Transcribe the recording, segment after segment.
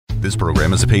This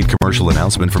program is a paid commercial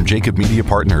announcement from Jacob Media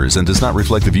Partners and does not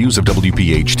reflect the views of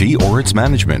WPHT or its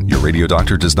management. Your radio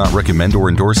doctor does not recommend or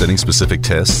endorse any specific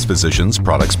tests, physicians,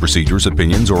 products, procedures,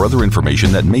 opinions, or other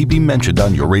information that may be mentioned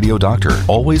on Your Radio Doctor.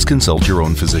 Always consult your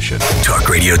own physician. Talk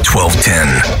Radio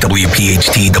 1210,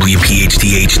 WPHT,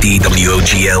 WPHT HD,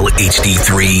 WOGL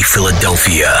HD3,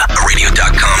 Philadelphia, a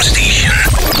radio.com station.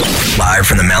 Live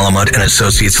from the Malamut and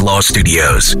Associates Law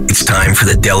Studios, it's time for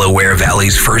the Delaware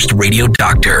Valley's first radio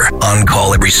doctor. On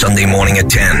call every Sunday morning at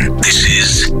 10. This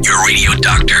is Your Radio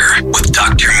Doctor with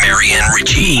Dr. Marianne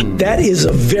Ritchie. That is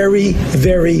a very,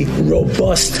 very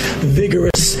robust,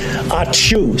 vigorous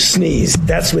achoo sneeze.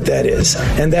 That's what that is.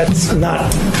 And that's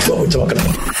not what we're talking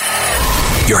about.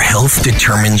 Your health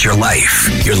determines your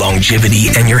life, your longevity,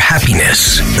 and your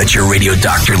happiness. Let your radio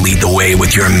doctor lead the way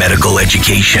with your medical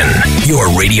education.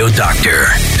 Your Radio Doctor,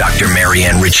 Dr.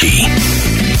 Marianne Ritchie.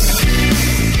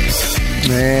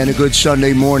 And a good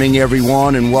Sunday morning,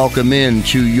 everyone, and welcome in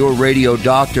to Your Radio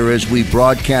Doctor as we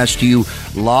broadcast to you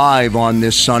live on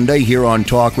this Sunday here on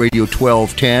Talk Radio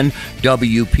 1210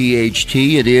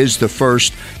 WPHT. It is the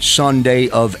first Sunday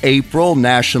of April.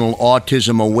 National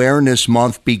Autism Awareness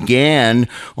Month began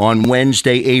on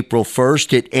Wednesday, April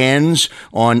 1st. It ends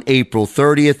on April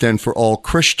 30th. And for all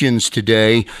Christians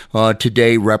today,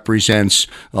 today represents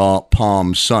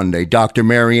Palm Sunday. Dr.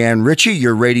 Marianne Ritchie,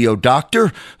 your radio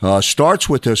doctor, starts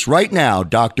with us right now.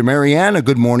 Dr. Marianne, a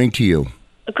good morning to you.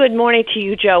 Good morning to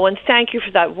you, Joe, and thank you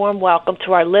for that warm welcome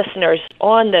to our listeners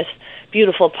on this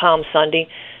beautiful Palm Sunday.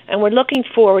 And we're looking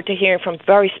forward to hearing from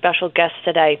very special guests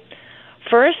today.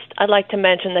 First, I'd like to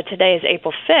mention that today is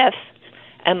April 5th,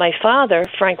 and my father,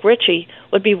 Frank Ritchie,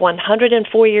 would be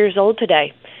 104 years old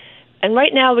today. And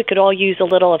right now we could all use a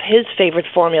little of his favorite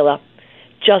formula.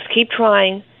 Just keep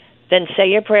trying, then say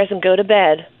your prayers and go to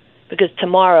bed, because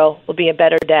tomorrow will be a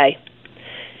better day.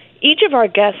 Each of our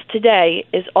guests today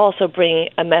is also bringing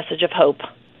a message of hope.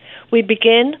 We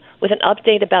begin with an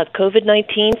update about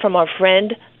COVID-19 from our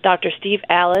friend, Dr. Steve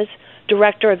Alles,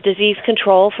 Director of Disease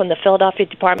Control from the Philadelphia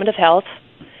Department of Health.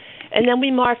 And then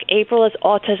we mark April as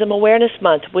Autism Awareness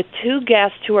Month with two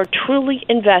guests who are truly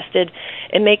invested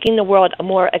in making the world a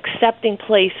more accepting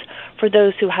place for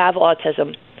those who have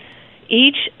autism.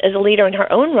 Each is a leader in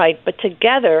her own right, but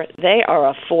together they are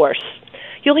a force.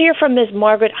 You'll hear from Ms.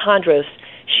 Margaret Hondros.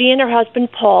 She and her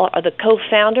husband, Paul, are the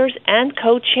co-founders and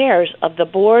co-chairs of the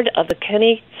board of the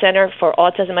Kinney Center for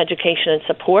Autism Education and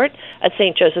Support at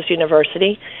St. Joseph's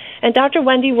University, and Dr.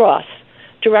 Wendy Ross,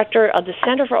 director of the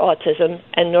Center for Autism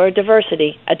and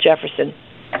Neurodiversity at Jefferson.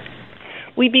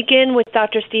 We begin with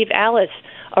Dr. Steve Alles,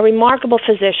 a remarkable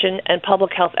physician and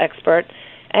public health expert,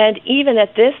 and even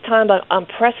at this time of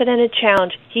unprecedented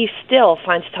challenge, he still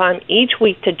finds time each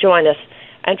week to join us,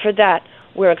 and for that,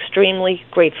 we're extremely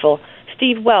grateful.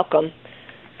 Steve, welcome.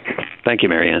 Thank you,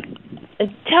 Marianne.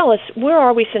 And tell us, where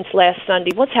are we since last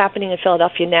Sunday? What's happening in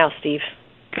Philadelphia now, Steve?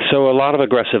 So a lot of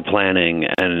aggressive planning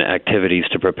and activities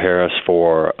to prepare us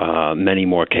for many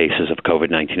more cases of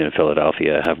COVID-19 in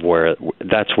Philadelphia.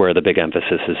 That's where the big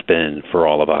emphasis has been for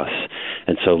all of us.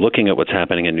 And so looking at what's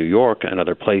happening in New York and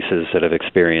other places that have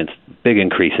experienced big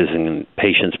increases in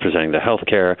patients presenting to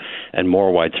healthcare and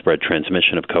more widespread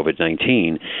transmission of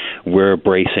COVID-19, we're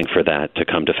bracing for that to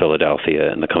come to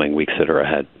Philadelphia in the coming weeks that are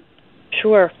ahead.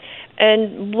 Sure.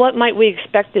 And what might we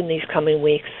expect in these coming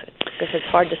weeks? Because it's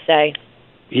hard to say.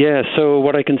 Yeah, so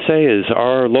what I can say is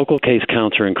our local case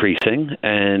counts are increasing,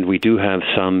 and we do have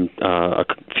a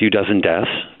few dozen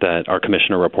deaths that our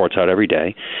commissioner reports out every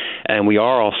day. And we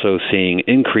are also seeing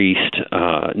increased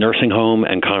nursing home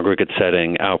and congregate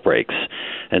setting outbreaks.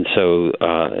 And so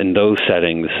in those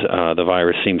settings, the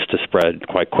virus seems to spread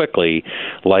quite quickly,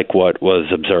 like what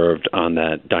was observed on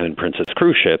that Diamond Princess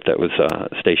cruise ship that was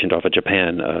stationed off of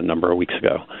Japan a number of weeks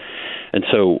ago. And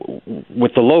so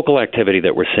with the local activity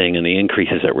that we're seeing and the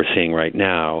increases that we're seeing right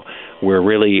now, we're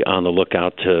really on the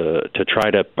lookout to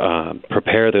try to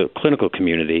prepare the clinical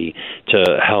community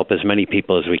to help as many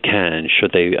people as we can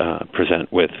should they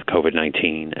present with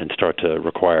COVID-19 and start to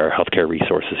require healthcare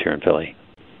resources here in Philly.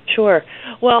 Sure.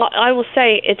 Well, I will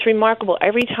say it's remarkable.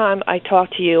 Every time I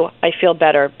talk to you, I feel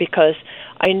better because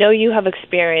I know you have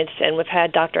experience, and we've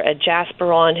had Dr. Ed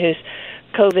Jasper on, who's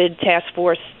COVID task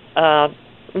force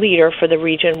leader for the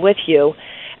region with you,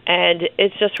 and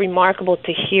it's just remarkable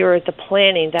to hear the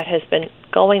planning that has been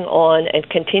going on and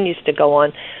continues to go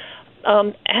on.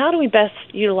 How do we best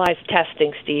utilize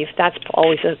testing, Steve? That's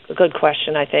always a good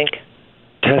question, I think.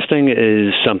 Testing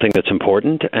is something that's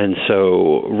important, and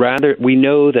so we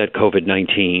know that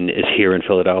COVID-19 is here in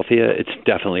Philadelphia. It's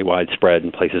definitely widespread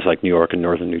in places like New York and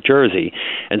northern New Jersey,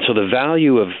 and so the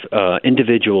value of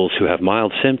individuals who have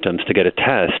mild symptoms to get a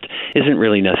test isn't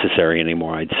really necessary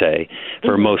anymore, I'd say,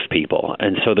 for most people.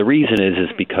 And so the reason is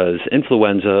because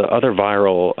influenza, other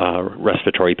viral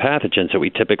respiratory pathogens that we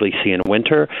typically see in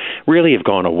winter really have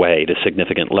gone away to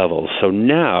significant levels. So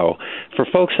now, for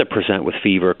folks that present with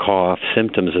fever, cough,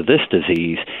 symptoms of this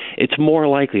disease, it's more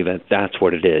likely that that's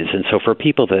what it is. And so for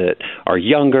people that are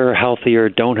younger, healthier,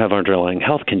 don't have underlying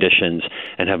health conditions,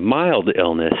 and have mild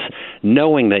illness,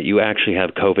 knowing that you actually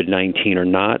have COVID-19 or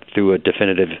not through a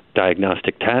definitive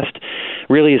diagnostic test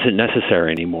really isn't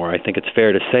necessary anymore. I think it's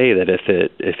fair to say that if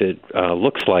it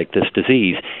looks like this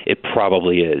disease, it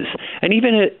probably is. And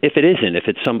even if it isn't, if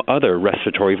it's some other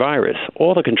respiratory virus,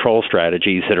 all the control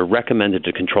strategies that are recommended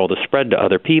to control the spread to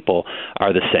other people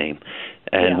are the same.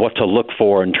 And what to look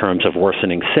for in terms of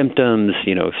worsening symptoms,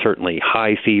 certainly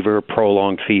high fever,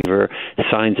 prolonged fever,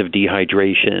 signs of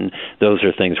dehydration, those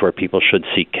are things where people should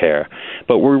seek care.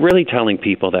 But we're really telling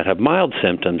people that have mild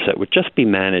symptoms that would just be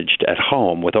managed at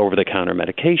home with over-the-counter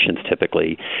medications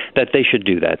typically, that they should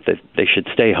do that they should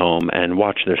stay home and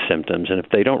watch their symptoms. And if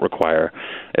they don't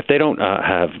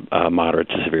have moderate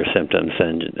to severe symptoms,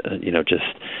 then,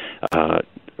 just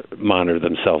monitor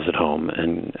themselves at home,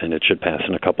 and it should pass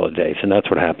in a couple of days. And that's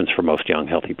what happens for most young,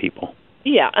 healthy people.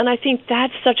 Yeah, and I think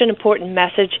that's such an important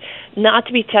message, not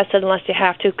to be tested unless you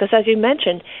have to, because as you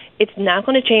mentioned, it's not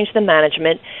going to change the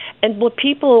management. And what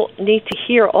people need to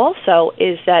hear also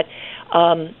is that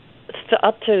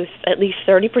up to at least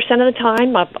 30% of the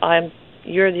time,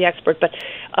 you're the expert, but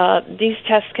these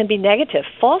tests can be negative,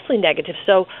 falsely negative.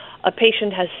 So a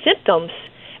patient has symptoms,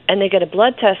 and they get a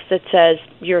blood test that says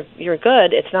you're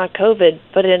good, it's not COVID,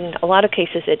 but in a lot of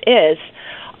cases it is.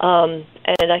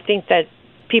 And I think that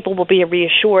people will be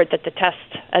reassured that the test,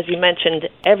 as you mentioned,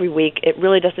 every week, it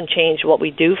really doesn't change what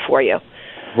we do for you.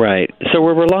 Right. So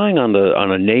we're relying on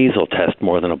a nasal test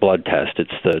more than a blood test.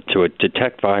 It's to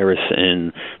detect virus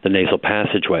in the nasal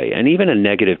passageway. And even a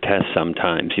negative test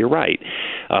sometimes, you're right,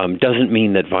 doesn't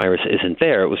mean that virus isn't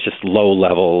there. It was just low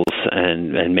levels,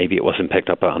 and maybe it wasn't picked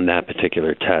up on that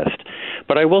particular test.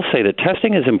 But I will say that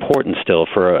testing is important still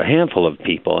for a handful of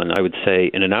people. And I would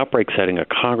say in an outbreak setting, a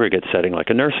congregate setting like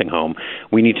a nursing home,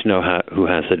 we need to know who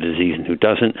has the disease and who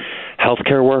doesn't.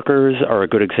 Healthcare workers are a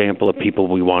good example of people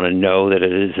we want to know that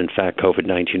it is in fact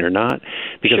COVID-19 or not,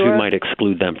 because we might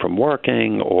exclude them from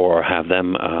working or have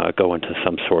them go into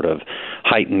some sort of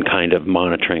heightened kind of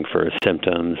monitoring for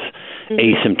symptoms.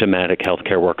 Asymptomatic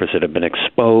healthcare workers that have been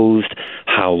exposed,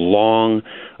 how long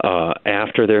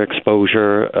after their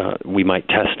exposure we might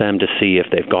test them to see if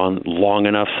they've gone long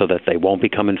enough so that they won't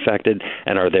become infected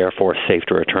and are therefore safe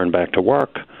to return back to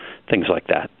work, things like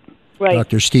that. Right.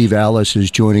 Dr. Steve Alice is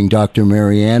joining Dr.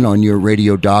 Marianne on your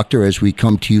Radio Doctor as we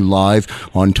come to you live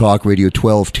on Talk Radio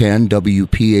 1210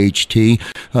 WPHT.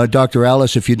 Dr.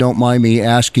 Alice, if you don't mind me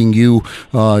asking you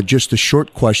just a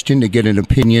short question to get an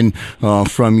opinion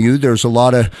from you. There's a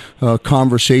lot of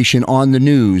conversation on the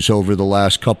news over the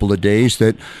last couple of days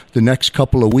that the next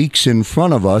couple of weeks in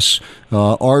front of us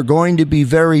are going to be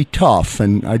very tough.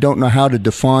 And I don't know how to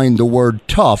define the word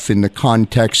tough in the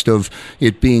context of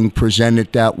it being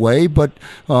presented that way, but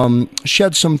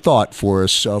shed some thought for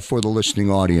us, for the listening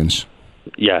audience.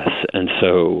 Yes, and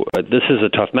so this is a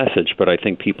tough message, but I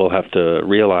think people have to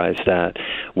realize that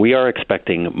we are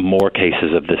expecting more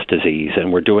cases of this disease,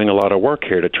 and we're doing a lot of work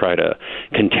here to try to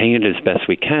contain it as best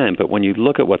we can. But when you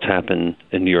look at what's happened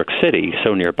in New York City,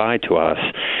 so nearby to us,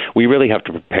 we really have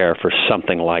to prepare for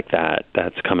something like that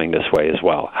that's coming this way as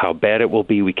well. How bad it will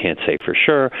be, we can't say for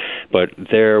sure, but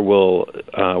there will,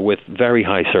 with very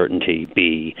high certainty,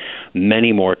 be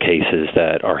many more cases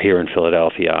that are here in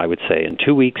Philadelphia, I would say in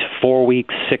 2 weeks, 4 weeks,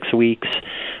 6 weeks,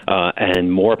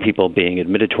 and more people being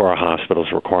admitted to our hospitals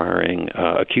requiring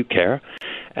acute care.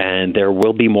 And there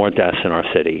will be more deaths in our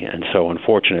city. And so,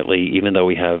 unfortunately, even though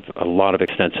we have a lot of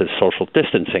extensive social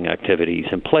distancing activities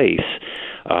in place,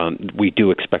 we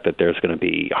do expect that there's going to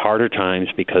be harder times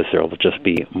because there will just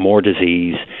be more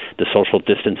disease. The social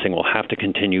distancing will have to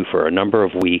continue for a number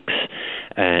of weeks,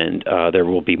 and there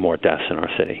will be more deaths in our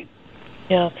city.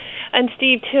 Yeah. And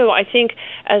Steve, too, I think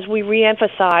as we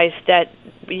reemphasize that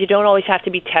you don't always have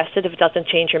to be tested if it doesn't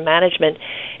change your management,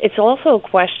 it's also a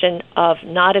question of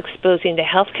not exposing the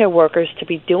healthcare workers to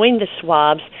be doing the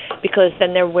swabs, because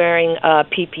then they're wearing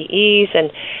PPEs.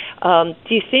 And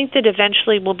do you think that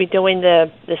eventually we'll be doing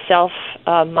the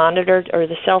self-monitored or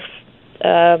the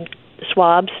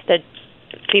self-swabs, that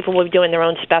people will be doing their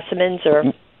own specimens?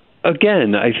 Or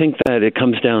Again, I think that it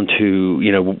comes down to,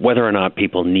 whether or not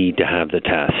people need to have the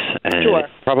tests. And Sure. it's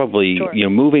probably, Sure.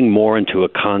 Moving more into a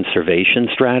conservation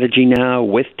strategy now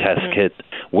with test kits,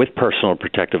 with personal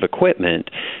protective equipment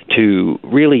to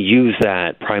really use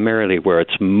that primarily where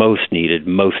it's most needed,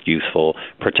 most useful,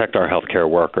 protect our healthcare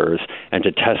workers, and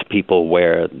to test people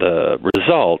where the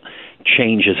result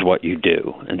changes what you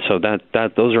do. And so that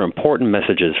those are important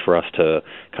messages for us to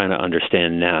kind of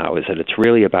understand now, is that it's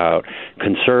really about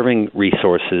conserving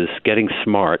resources, getting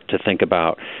smart to think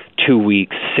about 2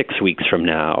 weeks, 6 weeks from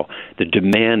now, the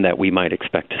demand that we might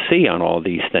expect to see on all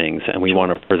these things, and we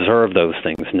want to preserve those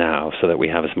things now so that we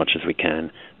have as much as we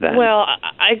can then. Well,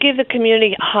 I give the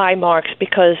community high marks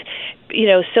because,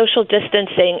 social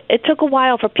distancing, it took a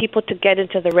while for people to get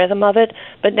into the rhythm of it,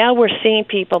 but now we're seeing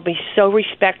people be so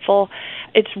respectful.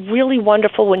 It's really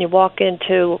wonderful when you walk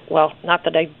into, well, not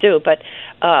that I do, but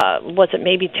was it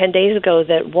maybe 10 days ago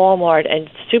that Walmart and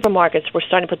supermarkets were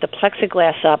starting to put the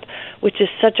plexiglass up, which is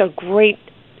such a great,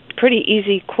 pretty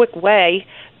easy, quick way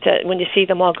to, when you see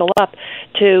them all go up,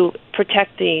 to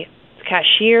protect the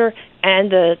cashier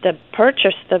and the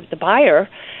purchase, the buyer.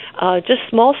 Just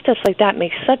small steps like that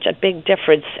make such a big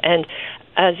difference. And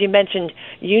as you mentioned,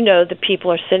 the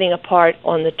people are sitting apart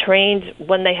on the trains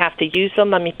when they have to use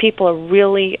them. I mean, people are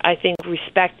really, I think,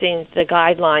 respecting the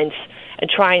guidelines and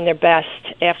trying their best.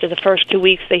 After the first 2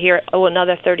 weeks, they hear,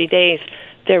 another 30 days.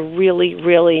 They're really,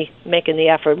 really making the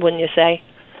effort, wouldn't you say?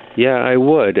 Yeah, I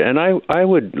would. And I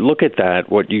would look at that,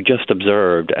 what you just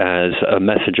observed, as a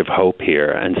message of hope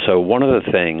here. And so one of the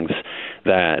things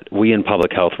that we in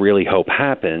public health really hope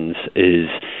happens is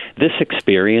this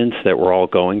experience that we're all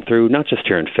going through, not just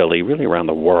here in Philly, really around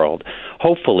the world,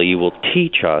 hopefully will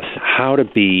teach us how to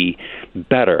be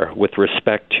better with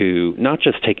respect to not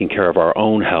just taking care of our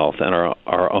own health and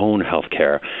our own health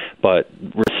care, but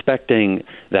respecting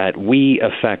that we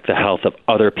affect the health of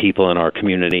other people in our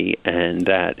community, and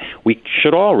that we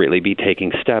should all really be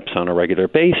taking steps on a regular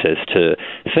basis to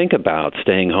think about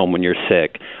staying home when you're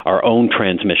sick, our own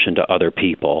transmission to other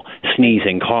people,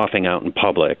 sneezing, coughing out in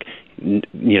public,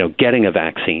 getting a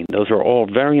vaccine. Those are all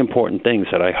very important things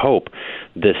that I hope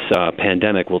this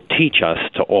pandemic will teach us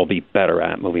to all be better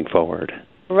at moving forward.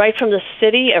 Right from the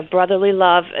city of brotherly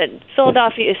love. And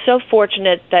Philadelphia is so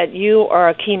fortunate that you are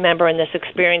a key member in this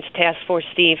experienced task force,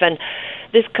 Steve. And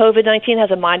this COVID-19 has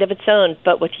a mind of its own.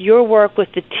 But with your work with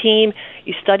the team,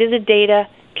 you study the data,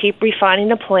 keep refining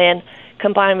the plan,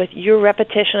 combined with your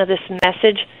repetition of this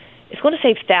message, it's going to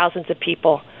save thousands of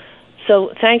people.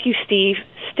 So thank you, Steve.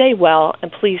 Stay well,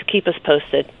 and please keep us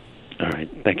posted. All right.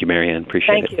 Thank you, Marianne.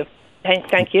 Appreciate it. Thank you.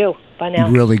 Thank you. Bye now.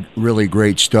 Really, really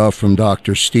great stuff from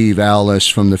Dr. Steve Alice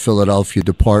from the Philadelphia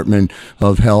Department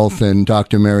of Health. And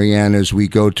Dr. Marianne, as we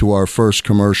go to our first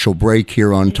commercial break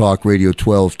here on Talk Radio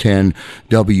 1210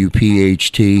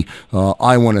 WPHT,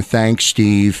 I want to thank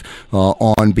Steve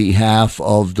on behalf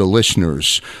of the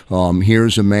listeners.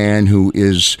 Here's a man who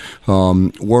is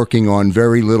working on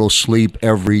very little sleep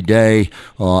every day,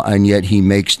 and yet he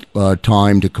makes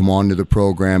time to come onto the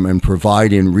program and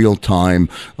provide in real time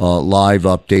live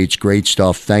updates. Great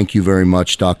stuff. Thank you very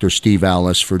much, Dr. Steve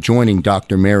Alice, for joining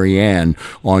Dr. Marianne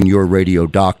on Your Radio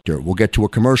Doctor. We'll get to a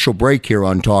commercial break here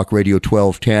on Talk Radio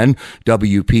 1210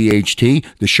 WPHT.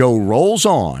 The show rolls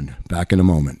on. Back in a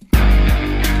moment.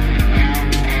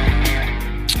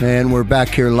 And we're back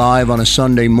here live on a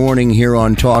Sunday morning here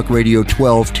on Talk Radio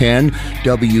 1210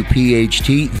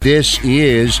 WPHT. This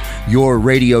is Your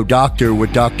Radio Doctor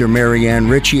with Dr. Marianne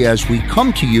Ritchie as we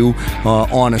come to you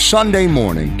on a Sunday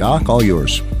morning. Doc, all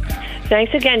yours.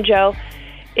 Thanks again, Joe.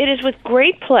 It is with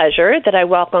great pleasure that I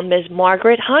welcome Ms.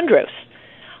 Margaret Hondros.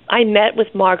 I met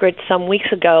with Margaret some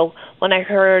weeks ago when I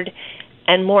heard,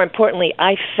 and more importantly,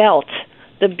 I felt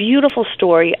the beautiful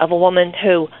story of a woman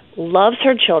who loves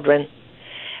her children.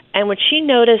 And when she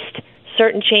noticed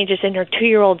certain changes in her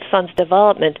 2-year-old son's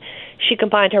development, she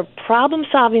combined her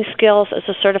problem-solving skills as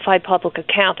a certified public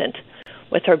accountant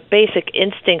with her basic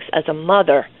instincts as a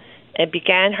mother and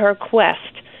began her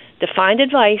quest to find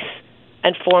advice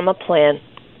and form a plan.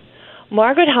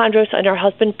 Margaret Hondros and her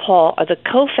husband Paul are the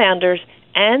co-founders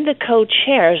and the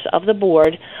co-chairs of the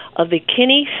board of the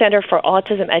Kinney Center for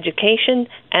Autism Education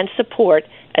and Support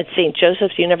at St.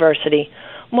 Joseph's University.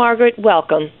 Margaret,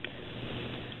 welcome.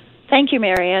 Thank you,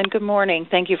 Marianne. Good morning.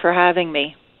 Thank you for having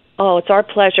me. Oh, it's our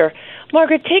pleasure.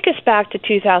 Margaret, take us back to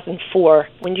 2004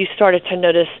 when you started to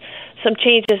notice some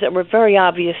changes that were very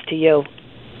obvious to you.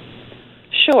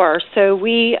 Sure. So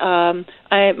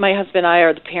my husband and I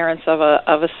are the parents of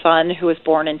a son who was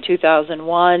born in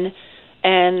 2001,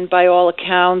 and by all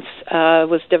accounts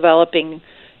was developing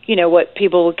what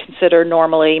people would consider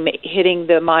normally hitting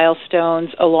the milestones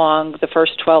along the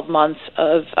first 12 months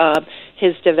of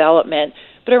his development.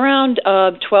 But around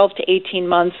 12 to 18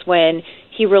 months, when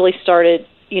he really started,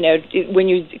 when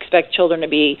you expect children to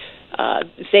be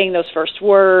saying those first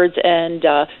words and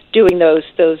doing those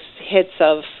hits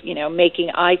of,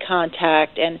 making eye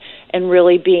contact and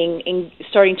really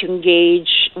starting to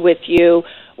engage with you,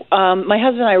 my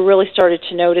husband and I really started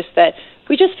to notice that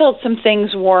we just felt some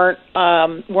things weren't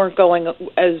going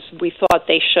as we thought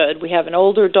they should. We have an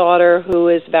older daughter who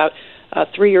is about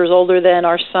 3 years older than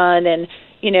our son, and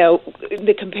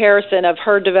the comparison of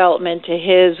her development to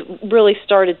his really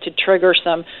started to trigger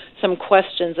some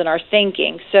questions in our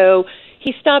thinking. So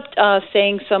he stopped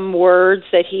saying some words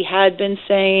that he had been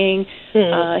saying.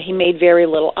 He made very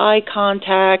little eye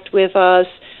contact with us.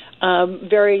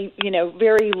 Very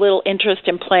little interest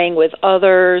in playing with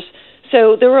others.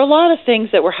 So there were a lot of things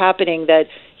that were happening that,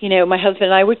 my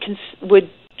husband and I would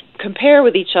compare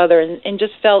with each other and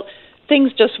just felt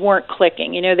things just weren't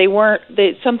clicking.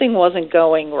 Something wasn't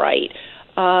going right.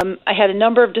 I had a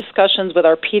number of discussions with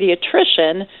our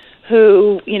pediatrician,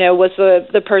 who, was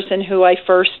the person who I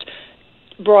first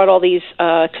brought all these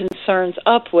concerns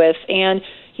up with. And,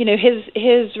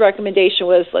 his recommendation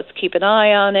was, let's keep an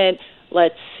eye on it.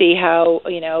 Let's see how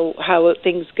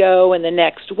things go in the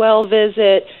next well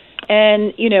visit.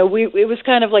 And, it was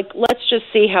kind of like, let's just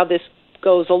see how this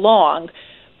goes along.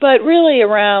 But really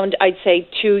around, I'd say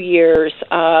 2 years,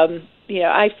 the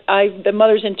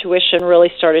mother's intuition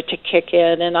really started to kick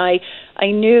in, and I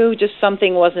knew just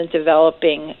something wasn't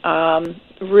developing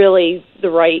really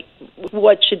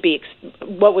what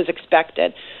was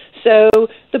expected. So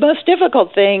the most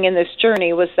difficult thing in this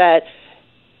journey was that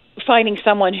finding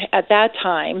someone at that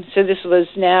time, so this was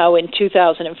now in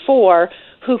 2004,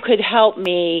 who could help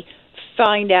me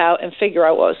find out and figure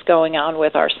out what was going on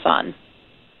with our son.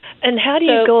 And how do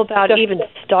you go about even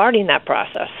starting that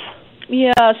process?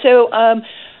 Yeah, so,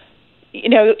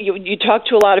 you talk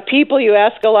to a lot of people, you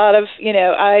ask a lot of,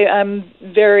 I'm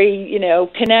very,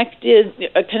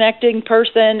 a connecting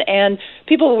person, and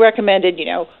people recommended,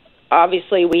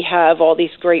 obviously we have all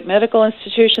these great medical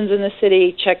institutions in the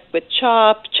city, check with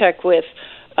CHOP, check with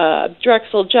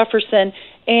Drexel, Jefferson,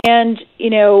 and,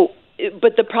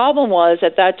 but the problem was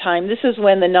at that time, this is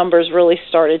when the numbers really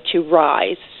started to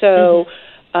rise. So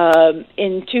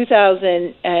in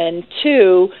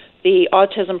 2002, the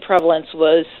autism prevalence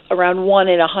was around 1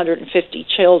 in 150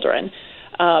 children.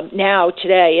 Now,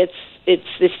 today, it's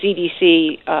the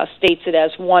CDC states it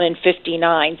as 1 in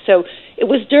 59. So it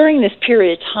was during this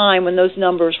period of time when those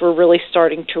numbers were really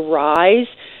starting to rise.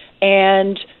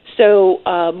 And so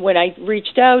when I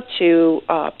reached out to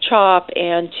CHOP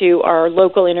and to our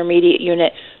local intermediate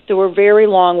unit, there were very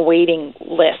long waiting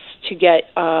lists to get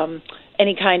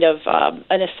any kind of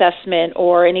an assessment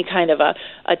or any kind of a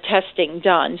testing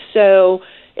done. So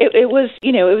it was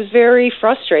very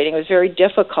frustrating. It was very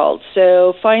difficult.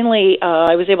 So finally,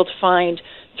 I was able to find,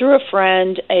 through a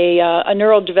friend, a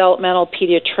neurodevelopmental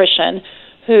pediatrician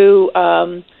who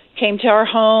came to our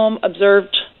home,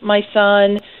 observed my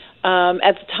son.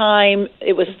 At the time,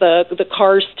 it was the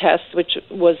CARS test, which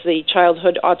was the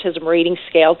Childhood Autism Rating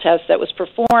Scale test that was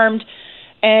performed.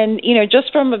 And,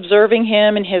 just from observing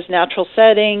him in his natural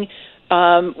setting,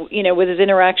 with his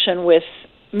interaction with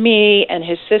me and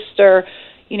his sister,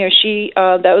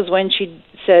 that was when she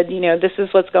said, this is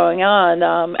what's going on.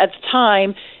 At the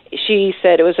time, she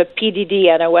said it was a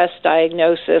PDD-NOS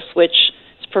diagnosis, which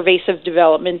is pervasive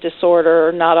development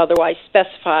disorder, not otherwise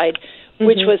specified,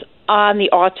 which was on the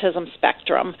autism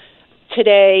spectrum.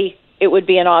 Today, it would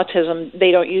be an autism.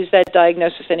 They don't use that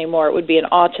diagnosis anymore. It would be an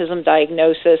autism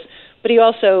diagnosis. But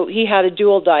he had a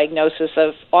dual diagnosis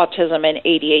of autism and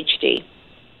ADHD.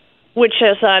 Which,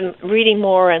 as I'm reading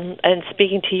more and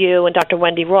speaking to you and Dr.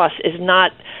 Wendy Ross, is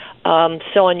not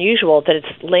so unusual that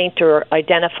it's linked or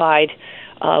identified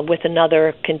with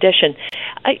another condition.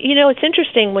 It's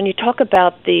interesting when you talk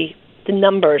about the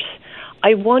numbers.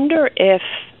 I wonder if,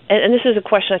 and this is a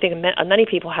question I think many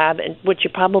people have, and which you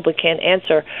probably can't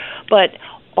answer, but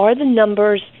are the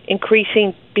numbers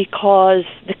increasing because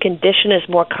the condition is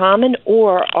more common,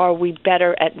 or are we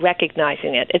better at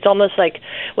recognizing it? It's almost like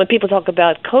when people talk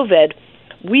about COVID,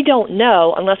 we don't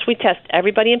know unless we test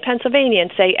everybody in Pennsylvania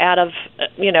and say out of,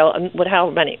 how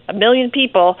many? 1 million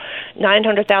people,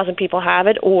 900,000 people have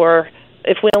it, or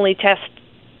if we only test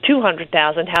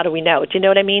 200,000, how do we know? Do you know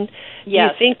what I mean?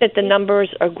 Yes. Do you think that the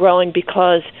numbers are growing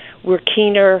because we're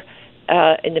keener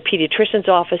in the pediatrician's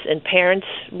office and parents?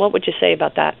 What would you say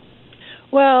about that?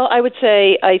 Well, I would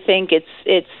say I think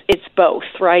it's both,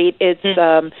 right? It's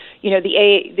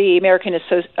the American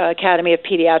Academy of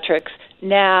Pediatrics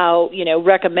now,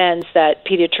 recommends that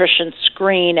pediatricians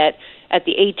screen at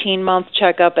the 18-month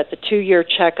checkup, at the 2-year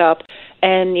checkup,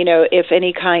 and, if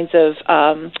any kinds of,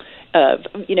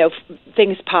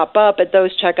 things pop up at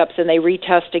those checkups, and they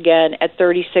retest again at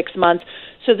 36 months.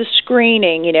 So the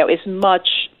screening, is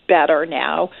much better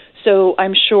now. So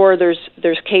I'm sure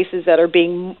there's cases that are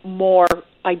being more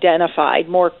identified,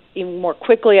 even more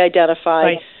quickly identified.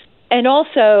 Right. And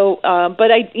also,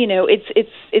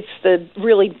 it's the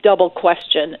really double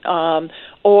question,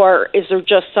 or is there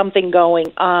just something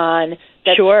going on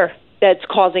that's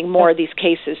causing more of these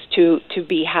cases to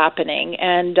be happening?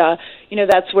 And,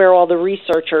 that's where all the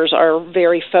researchers are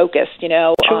very focused,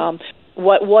 Sure.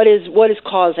 What is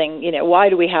causing, why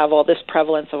do we have all this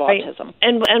prevalence of autism? Right.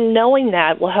 And knowing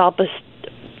that will help us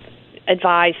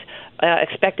advise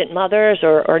expectant mothers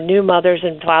or new mothers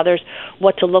and fathers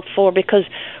what to look for, because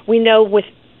we know with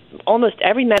almost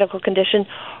every medical condition,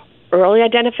 early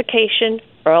identification,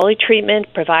 early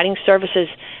treatment, providing services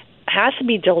has to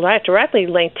be directly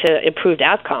linked to improved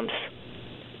outcomes.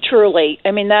 Truly.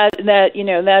 I mean,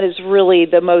 that is really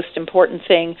the most important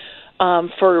thing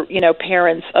for,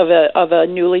 parents of a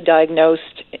newly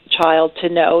diagnosed child to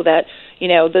know that,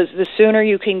 the sooner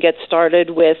you can get started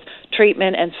with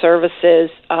treatment and services,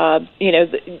 all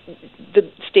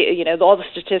the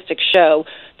statistics show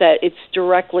that it's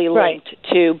directly linked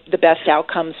to the best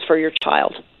outcomes for your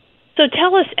child. So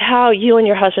tell us how you and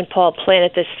your husband, Paul,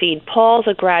 planted this seed. Paul's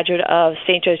a graduate of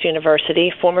St. Joe's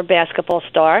University, former basketball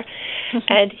star,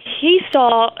 and he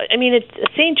saw,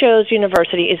 St. Joe's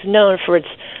University is known for its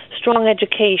strong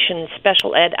education,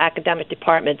 special ed academic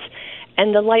departments,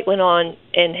 and the light went on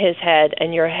in his head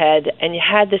and your head, and you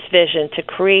had this vision to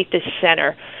create this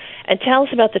center. And tell us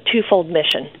about the twofold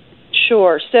mission.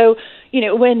 Sure. So,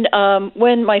 when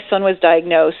my son was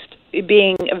diagnosed,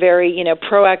 being a very,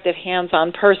 proactive,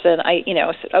 hands-on person, I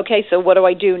said, okay, so what do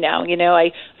I do now?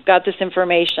 I've got this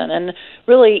information. And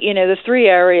really, the three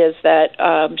areas that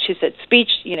she said,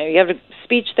 speech, you have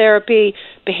speech therapy,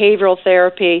 behavioral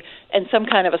therapy, and some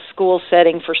kind of a school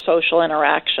setting for social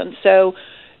interaction. So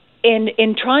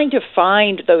in trying to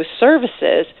find those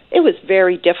services, it was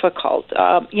very difficult.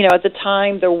 At the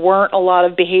time, there weren't a lot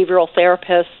of behavioral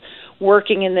therapists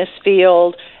working in this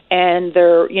field, and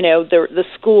the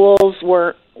schools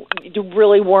weren't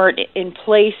in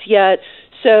place yet.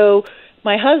 So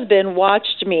my husband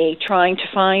watched me trying to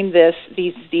find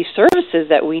these services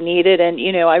that we needed, and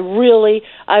I was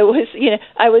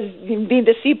being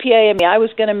the CPA. I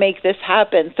was going to make this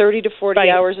happen. 30 to 40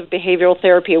 hours of behavioral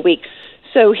therapy a week.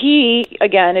 So he,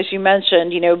 again, as you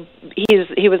mentioned,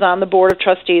 he was on the board of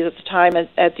trustees at the time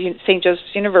at the St.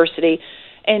 Joseph's University,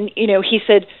 and he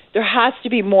said there has to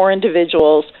be more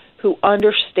individuals who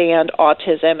understand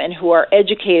autism and who are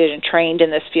educated and trained in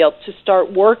this field to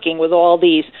start working with all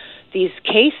these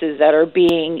cases that are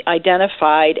being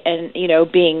identified and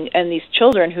these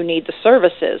children who need the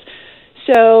services.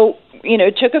 So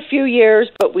it took a few years,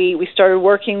 but we started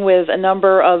working with a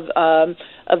number of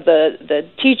the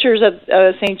teachers of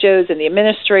St. Joe's and the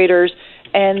administrators,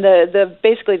 and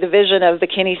basically the vision of the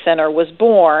Kinney Center was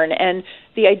born, and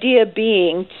the idea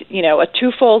being a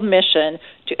twofold mission: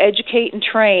 to educate and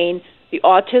train the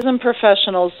autism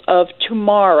professionals of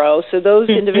tomorrow, so those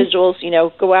individuals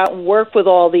go out and work with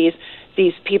all these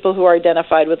people who are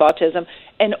identified with autism,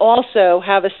 and also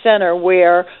have a center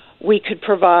where we could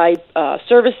provide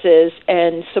services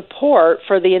and support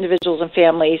for the individuals and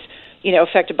families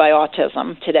affected by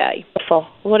autism today.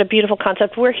 What a beautiful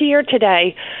concept. We're here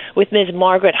today with Ms.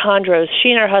 Margaret Hondros.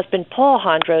 She and her husband, Paul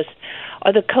Hondros,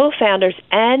 are the co-founders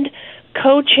and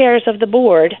co-chairs of the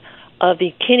board of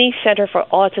the Kinney Center for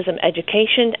Autism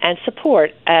Education and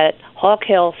Support at Hawk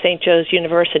Hill St. Joe's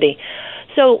University.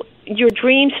 So your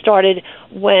dream started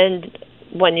when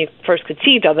you first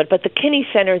conceived of it, but the Kinney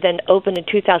Center then opened in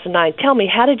 2009. Tell me,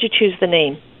 how did you choose the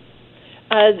name?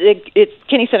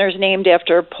 Kinney Center is named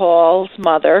after Paul's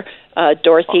mother,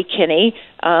 Dorothy Kinney.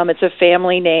 It's a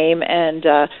family name, and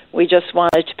we just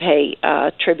wanted to pay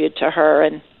tribute to her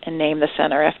and name the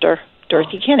center after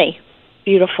Dorothy Kinney.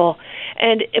 Beautiful.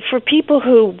 And for people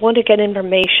who want to get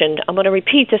information, I'm going to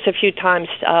repeat this a few times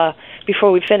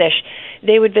before we finish.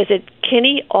 They would visit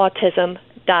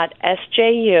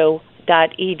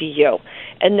kinneyautism.sju.edu,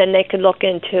 and then they can look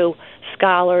into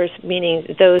scholars,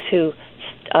 meaning those who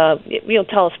you'll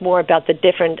tell us more about the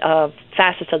different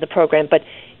facets of the program, but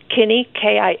Kinney,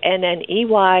 Kinney,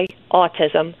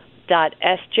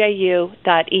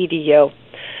 autism.sju.edu.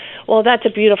 Well, that's a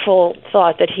beautiful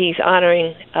thought that he's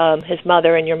honoring his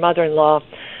mother and your mother-in-law.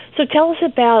 So tell us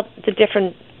about the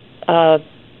different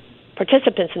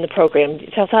participants in the program.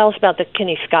 Tell us about the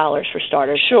Kinney Scholars, for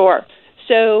starters. Sure.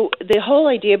 So the whole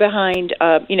idea behind,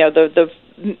 the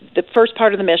first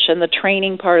part of the mission, the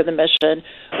training part of the mission,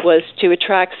 was to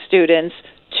attract students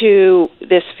to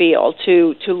this field,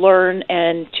 to learn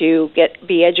and to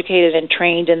be educated and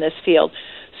trained in this field.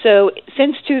 So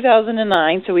since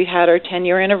 2009, so we had our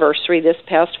 10-year anniversary this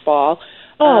past fall.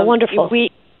 Oh, wonderful.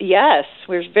 Yes,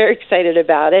 we're very excited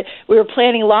about it. We were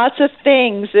planning lots of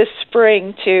things this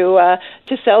spring to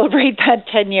celebrate that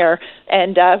 10-year,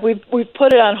 and we've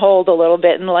put it on hold a little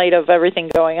bit in light of everything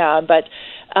going on, but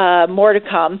more to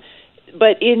come.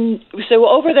 But so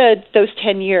over those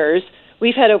 10 years,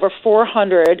 we've had over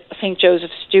 400 St.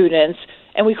 Joseph students,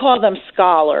 and we call them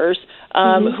scholars,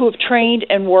 who have trained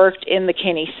and worked in the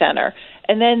Kinney Center.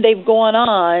 And then they've gone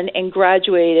on and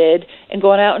graduated and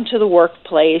gone out into the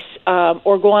workplace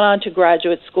or gone on to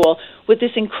graduate school with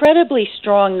this incredibly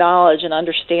strong knowledge and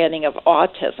understanding of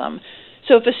autism.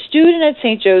 So if a student at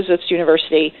St. Joseph's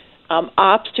University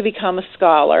opts to become a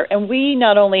scholar, and we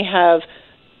not only have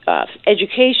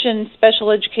education,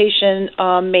 special education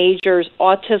majors,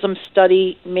 autism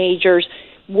study majors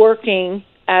working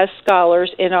as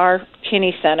scholars in our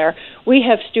Kinney Center, we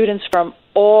have students from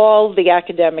all the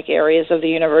academic areas of the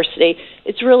university.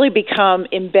 It's really become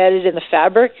embedded in the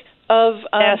fabric of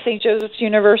St. Joseph's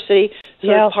University,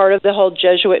 part of the whole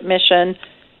Jesuit mission.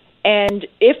 And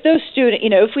if those students,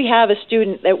 if we have a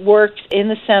student that works in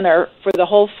the center for the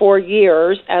whole 4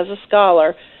 years as a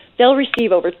scholar, they'll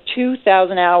receive over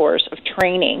 2,000 hours of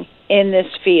training in this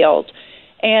field.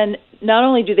 And not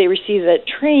only do they receive that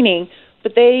training,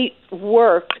 but they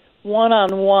work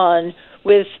one-on-one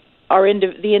with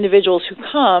the individuals who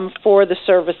come for the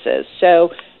services.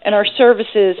 So, and our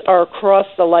services are across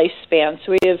the lifespan.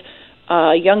 So we have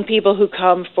young people who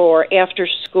come for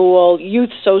after-school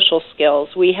youth social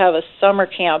skills. We have a summer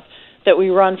camp that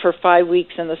we run for 5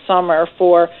 weeks in the summer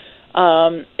for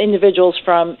individuals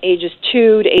from ages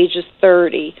 2 to ages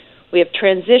 30. We have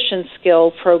transition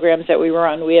skill programs that we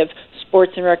run. We have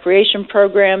sports and recreation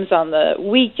programs on the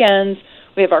weekends.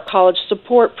 We have our college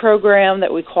support program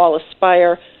that we call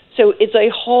Aspire. So it's a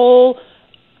whole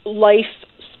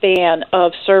lifespan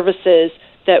of services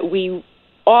that we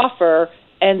offer,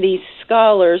 and these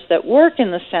scholars that work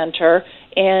in the center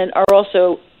and are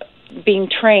also being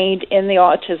trained in the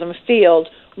autism field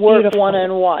work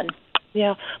one-on-one.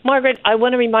 Yeah. Margaret, I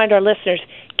want to remind our listeners,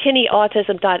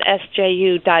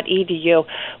 kinneyautism.sju.edu.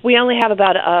 We only have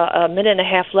about a minute and a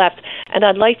half left, and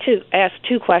I'd like to ask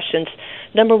two questions.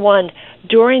 Number one,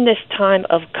 during this time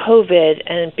of COVID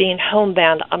and being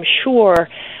homebound, I'm sure,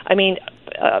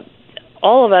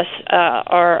 all of us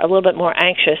are a little bit more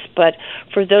anxious, but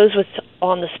for those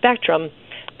on the spectrum,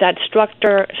 that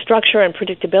structure and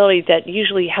predictability that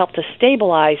usually help to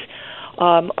stabilize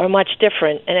are much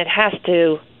different, and it has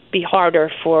to be harder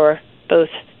for both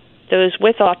those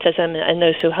with autism and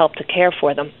those who help to care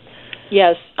for them.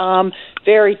 Yes,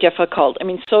 very difficult.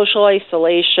 Social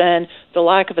isolation, the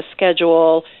lack of a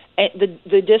schedule,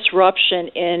 the disruption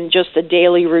in just the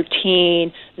daily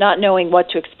routine, not knowing what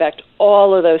to expect,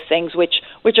 all of those things, which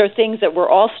are things that we're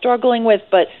all struggling with,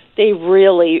 but they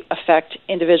really affect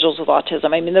individuals with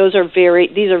autism.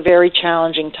 These are very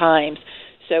challenging times.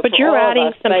 So but you're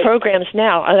adding some programs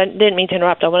now. I didn't mean to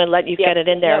interrupt. I want to let you get it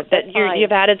in there.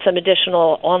 You've added some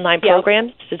additional online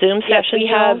programs, Zoom sessions. We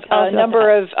have a number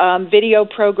of video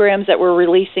programs that we're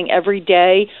releasing every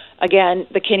day. Again,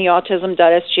 the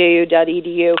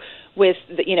kinneyautism.sju.edu with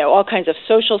all kinds of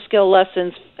social skill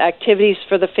lessons, activities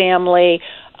for the family.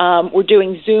 We're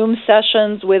doing Zoom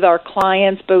sessions with our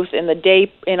clients, both in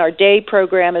our day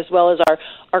program as well as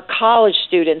our college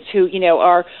students who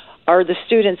are the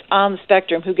students on the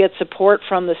spectrum who get support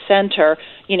from the center.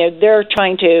 They're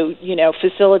trying to,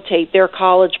 facilitate their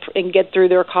college and get through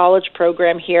their college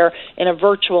program here in a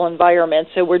virtual environment.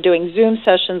 So we're doing Zoom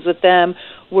sessions with them.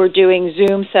 We're doing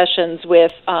Zoom sessions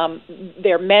with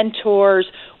their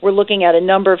mentors. We're looking at a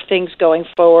number of things going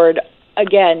forward.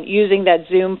 Again, using that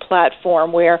Zoom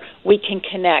platform where we can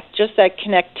connect. Just that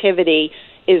connectivity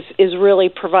is really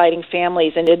providing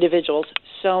families and individuals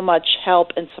so much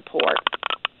help and support.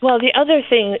 Well, the other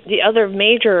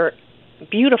major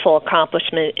beautiful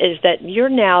accomplishment is that you're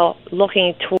now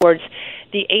looking towards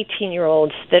the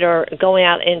 18-year-olds that are going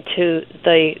out into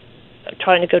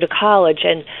trying to go to college.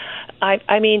 And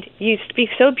you speak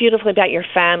so beautifully about your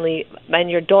family and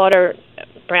your daughter,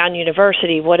 Brown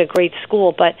University, what a great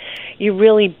school, but you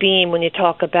really beam when you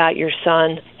talk about your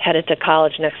son headed to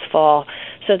college next fall.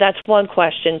 So that's one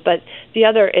question. But the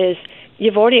other is,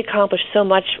 you've already accomplished so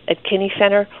much at Kinney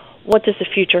Center. What does the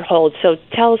future hold? So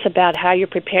tell us about how you're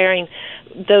preparing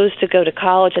those to go to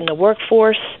college and the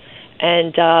workforce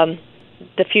and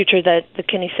the future that the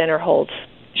Kinney Center holds.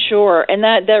 Sure, and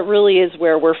that really is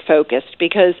where we're focused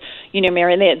because,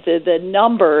 Marian, the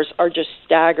numbers are just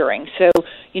staggering. So,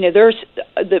 there's,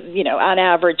 on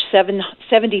average,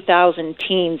 70,000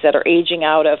 teens that are aging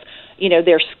out of,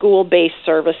 their school-based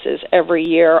services every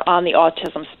year on the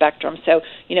autism spectrum. So,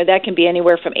 that can be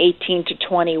anywhere from 18 to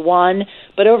 21.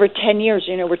 But over 10 years,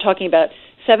 we're talking about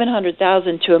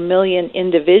 700,000 to 1 million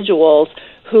individuals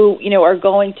who, are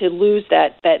going to lose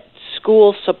that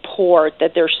school support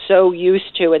that they're so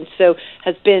used to and so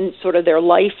has been sort of their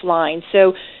lifeline.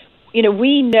 So,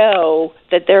 we know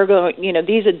that they're going,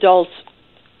 these adults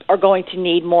are going to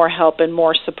need more help and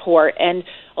more support. And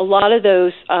a lot of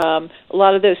those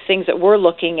things that we're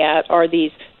looking at are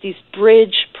these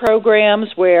bridge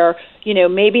programs where,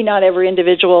 maybe not every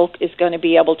individual is going to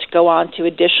be able to go on to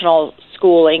additional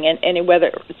schooling and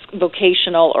whether it's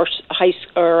vocational or high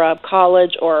or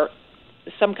college or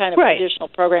some kind of additional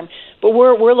program. But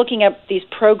we're looking at these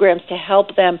programs to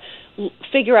help them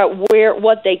figure out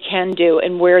what they can do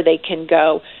and where they can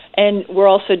go. And we're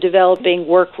also developing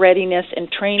work readiness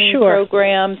and training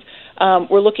programs.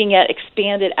 We're looking at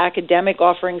expanded academic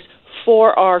offerings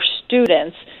for our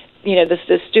students,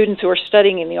 the students who are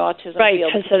studying in the autism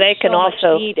field. So they can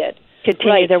also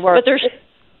continue their work.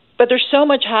 But there's so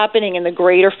much happening in the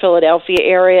greater Philadelphia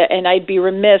area, and I'd be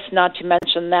remiss not to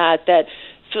mention that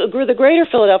the greater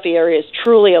Philadelphia area is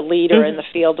truly a leader in the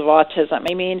field of autism.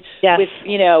 I mean, with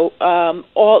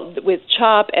with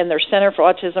CHOP and their Center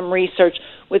for Autism Research,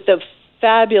 with the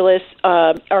fabulous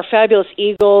our fabulous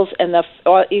Eagles and the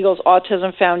Eagles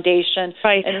Autism Foundation,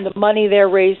 and the money they're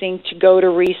raising to go to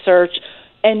research,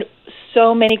 and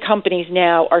so many companies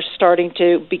now are starting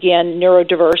to begin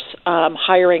neurodiverse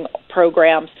hiring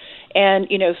programs. And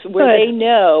where they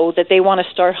know that they want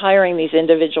to start hiring these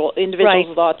individuals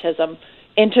with autism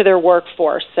into their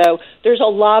workforce. So there's a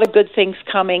lot of good things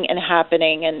coming and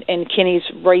happening, and Kinney's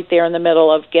right there in the middle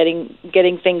of getting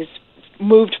things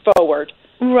moved forward.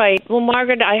 Right. Well,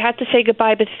 Margaret, I have to say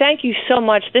goodbye, but thank you so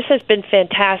much. This has been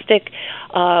fantastic.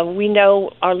 We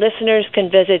know our listeners can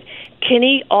visit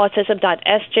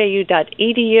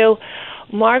kinneyautism.sju.edu.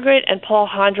 Margaret and Paul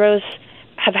Hondros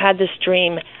have had this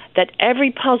dream that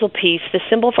every puzzle piece, the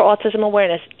symbol for autism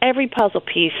awareness, every puzzle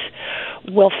piece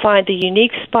will find the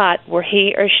unique spot where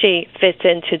he or she fits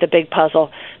into the big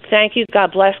puzzle. Thank you.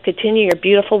 God bless. Continue your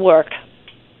beautiful work.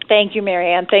 Thank you,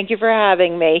 Marianne. Thank you for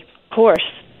having me. Of course.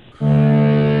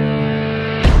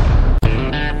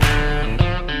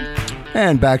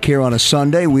 And back here on a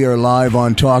Sunday, we are live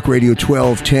on Talk Radio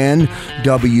 1210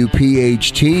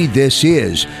 WPHT. This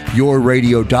is Your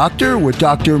Radio Doctor with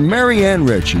Dr. Marianne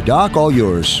Ritchie. Doc, all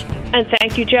yours. And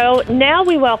thank you, Joe. Now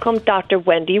we welcome Dr.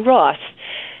 Wendy Ross.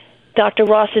 Dr.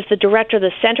 Ross is the director of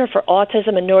the Center for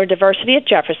Autism and Neurodiversity at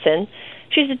Jefferson.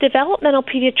 She's a developmental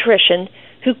pediatrician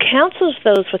who counsels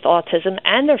those with autism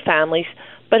and their families,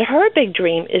 but her big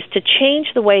dream is to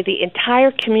change the way the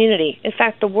entire community, in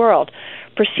fact the world,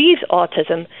 perceives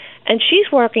autism, and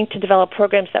she's working to develop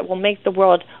programs that will make the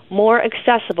world more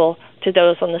accessible to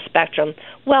those on the spectrum.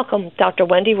 Welcome, Dr.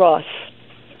 Wendy Ross.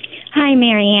 Hi,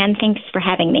 Marianne. Thanks for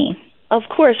having me. Of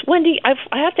course. Wendy, I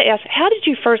have to ask, how did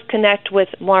you first connect with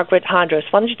Margaret Hondros?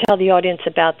 Why don't you tell the audience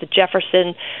about the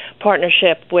Jefferson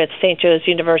partnership with St. Joe's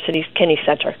University's Kinney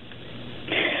Center?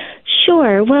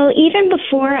 Sure. Well, even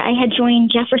before I had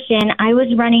joined Jefferson, I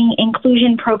was running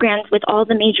inclusion programs with all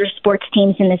the major sports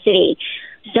teams in the city.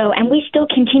 And we still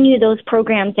continue those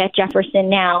programs at Jefferson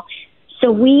now.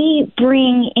 So we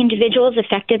bring individuals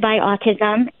affected by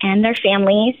autism and their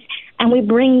families, and we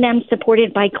bring them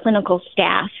supported by clinical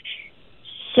staff.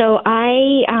 So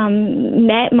I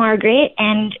met Margaret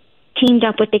and teamed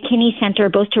up with the Kinney Center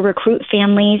both to recruit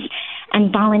families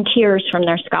and volunteers from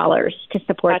their scholars to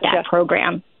support that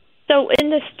program. So in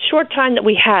this short time that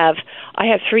we have, I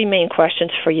have three main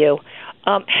questions for you.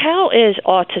 How is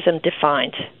autism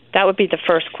defined? That would be the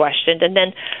first question. And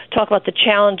then talk about the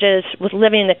challenges with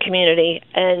living in the community.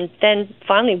 And then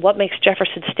finally, what makes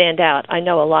Jefferson stand out? I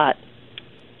know a lot.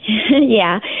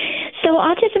 Yeah. So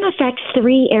autism affects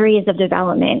three areas of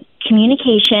development: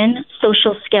 communication,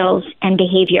 social skills, and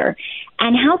behavior.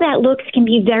 And how that looks can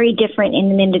be very different in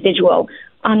an individual.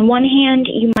 On one hand,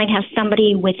 you might have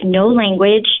somebody with no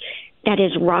language that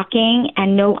is rocking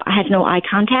and has no eye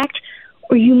contact,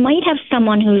 or you might have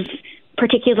someone whose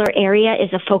particular area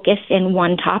is a focus in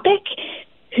one topic,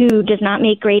 who does not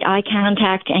make great eye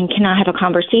contact and cannot have a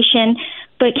conversation,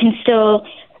 but can still,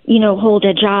 hold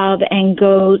a job and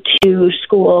go to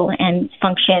school and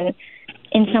function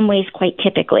in some ways quite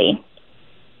typically.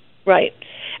 Right.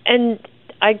 And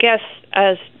I guess,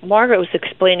 as Margaret was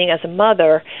explaining, as a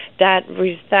mother, that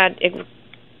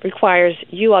requires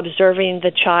you observing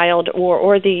the child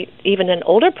or even an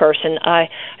older person. I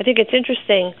think it's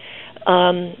interesting,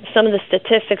 some of the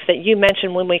statistics that you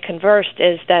mentioned when we conversed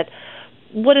is that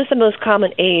what is the most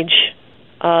common age?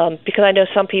 Because I know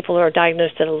some people are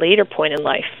diagnosed at a later point in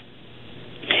life.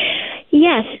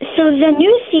 Yes. So the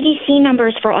new CDC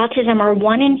numbers for autism are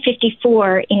 1 in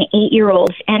 54 in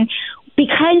 8-year-olds. And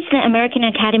because the American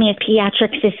Academy of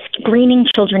Pediatrics is screening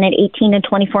children at 18 and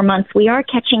 24 months, we are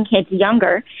catching kids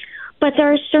younger. But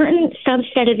there are certain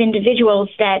subset of individuals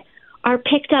that are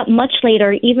picked up much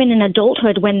later, even in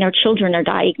adulthood, when their children are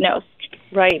diagnosed.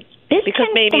 Right. This because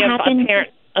maybe a parent...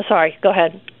 Oh, sorry, go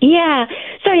ahead. Yeah.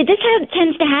 Sorry, this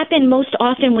tends to happen most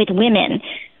often with women.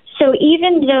 So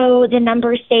even though the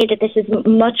numbers say that this is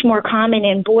much more common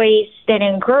in boys than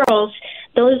in girls,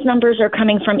 those numbers are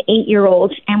coming from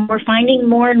 8-year-olds, and we're finding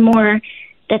more and more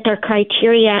that their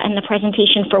criteria and the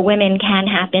presentation for women can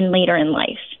happen later in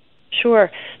life. Sure.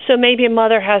 So maybe a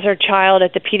mother has her child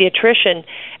at the pediatrician,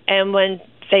 and when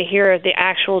they hear the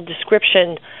actual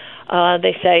description,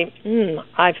 they say,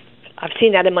 I've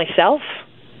seen that in myself.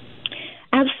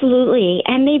 Absolutely.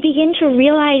 And they begin to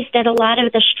realize that a lot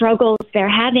of the struggles they're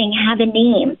having have a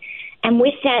name. And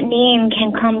with that name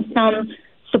can come some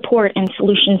support and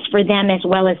solutions for them as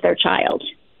well as their child.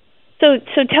 So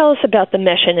tell us about the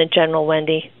mission in general,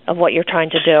 Wendy, of what you're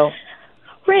trying to do.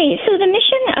 Right. So the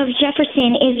mission of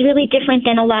Jefferson is really different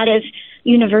than a lot of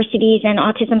universities and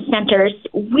autism centers.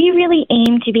 We really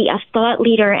aim to be a thought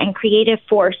leader and creative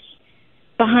force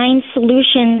behind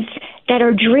solutions that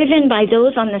are driven by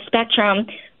those on the spectrum,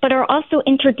 but are also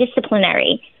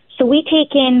interdisciplinary. So we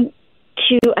take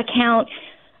into account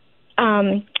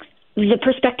the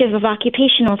perspective of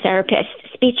occupational therapists,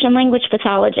 speech and language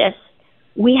pathologists.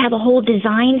 We have a whole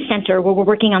design center where we're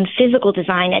working on physical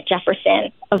design at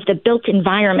Jefferson of the built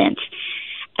environment.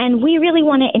 And we really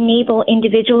want to enable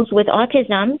individuals with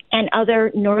autism and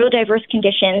other neurodiverse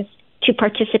conditions to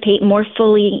participate more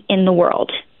fully in the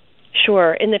world.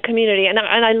 Sure, in the community. And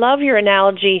I love your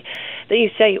analogy that you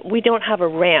say we don't have a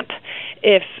ramp.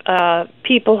 If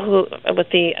people who, with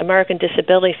the American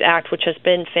Disabilities Act, which has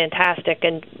been fantastic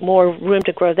and more room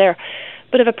to grow there,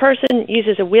 but if a person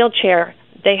uses a wheelchair,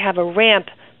 they have a ramp,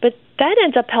 but that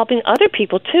ends up helping other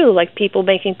people too, like people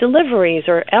making deliveries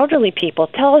or elderly people.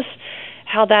 Tell us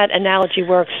how that analogy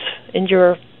works in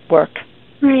your work.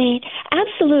 Right.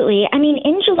 Absolutely. I mean,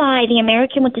 in July, the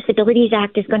American with Disabilities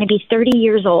Act is going to be 30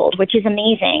 years old, which is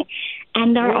amazing.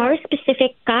 And there are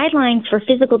specific guidelines for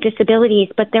physical disabilities,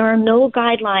 but there are no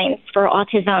guidelines for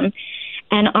autism.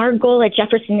 And our goal at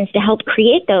Jefferson is to help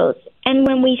create those. And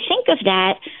when we think of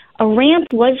that, a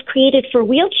ramp was created for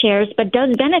wheelchairs, but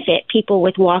does benefit people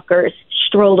with walkers,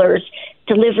 strollers,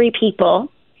 delivery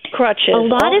people. Crutches. A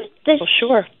lot of the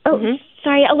sure.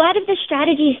 Sorry, a lot of the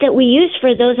strategies that we use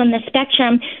for those on the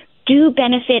spectrum do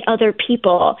benefit other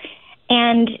people.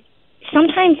 And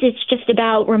sometimes it's just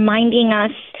about reminding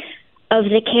us of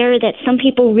the care that some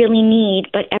people really need,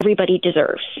 but everybody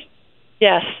deserves.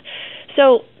 Yes.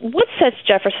 So what sets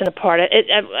Jefferson apart?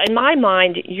 In my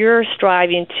mind, you're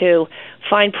striving to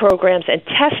find programs and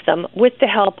test them with the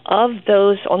help of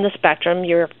those on the spectrum,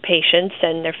 your patients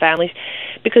and their families,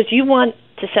 because you want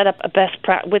to set up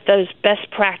with those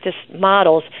best practice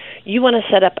models, you want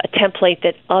to set up a template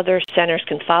that other centers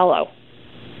can follow.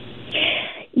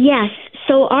 Yes.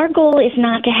 So our goal is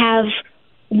not to have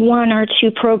 1 or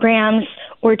 2 programs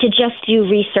or to just do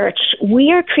research.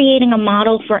 We are creating a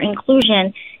model for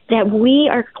inclusion that we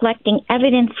are collecting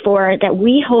evidence for, that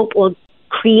we hope will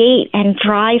create and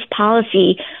drive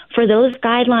policy for those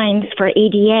guidelines for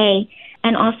ADA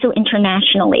and also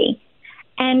internationally.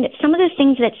 And some of the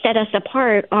things that set us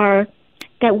apart are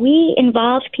that we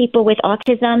involve people with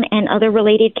autism and other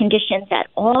related conditions at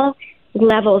all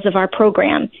levels of our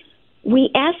program.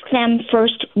 We ask them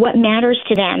first what matters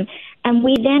to them, and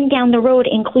we then down the road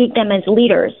include them as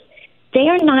leaders. They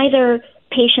are neither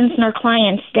patients nor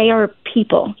clients. They are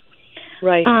people.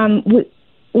 Right.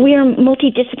 We are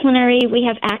multidisciplinary. We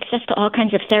have access to all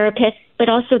kinds of therapists, but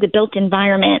also the built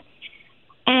environment.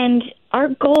 And our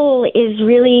goal is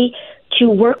really to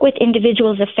work with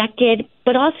individuals affected,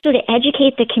 but also to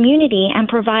educate the community and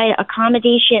provide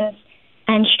accommodations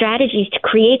and strategies to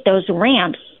create those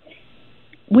ramps.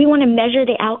 We want to measure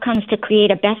the outcomes to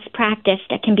create a best practice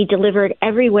that can be delivered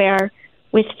everywhere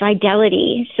with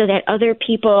fidelity so that other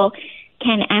people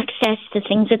can access the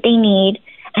things that they need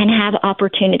and have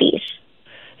opportunities.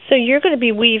 So you're going to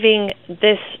be weaving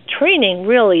this training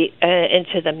really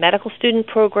into the medical student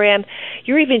program.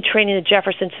 You're even training the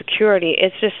Jefferson security.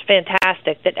 It's just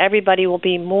fantastic that everybody will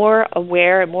be more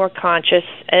aware and more conscious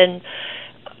and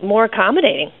more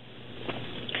accommodating.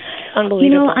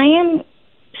 Unbelievable. I am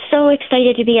so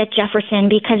excited to be at Jefferson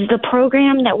because the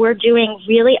program that we're doing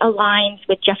really aligns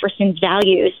with Jefferson's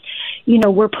values.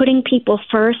 We're putting people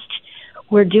first,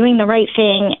 we're doing the right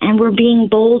thing, and we're being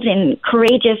bold and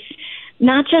courageous,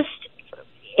 not just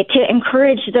to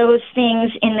encourage those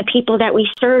things in the people that we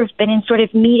serve, but in sort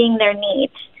of meeting their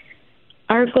needs.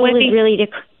 Our goal Wendy, is really to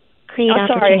create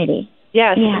opportunity.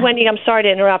 Yes, yeah. Wendy, I'm sorry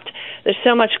to interrupt. There's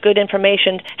so much good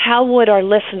information. How would our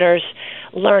listeners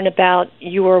learn about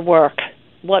your work?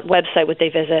 What website would they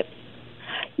visit?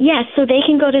 Yes, so they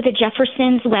can go to the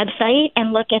Jefferson's website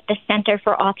and look at the Center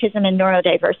for Autism and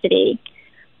Neurodiversity.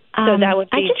 So that would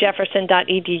be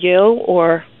jefferson.edu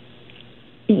or?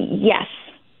 Yes.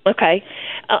 Okay.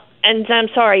 And I'm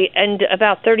sorry, and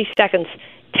about 30 seconds,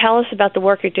 tell us about the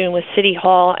work you're doing with City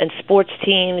Hall and sports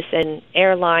teams and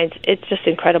airlines. It's just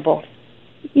incredible.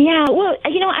 Yeah, well,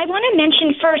 I want to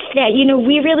mention first that,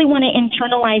 we really want to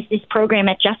internalize this program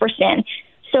at Jefferson.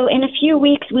 So in a few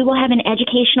weeks, we will have an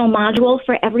educational module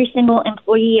for every single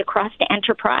employee across the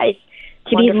enterprise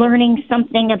to be learning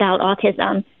something about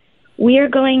autism. We are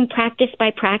going practice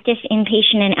by practice,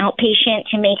 inpatient and outpatient,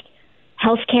 to make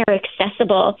healthcare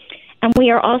accessible. And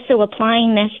we are also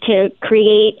applying this to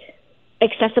create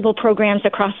accessible programs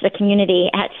across the community.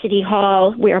 At City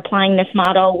Hall, we're applying this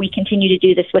model. We continue to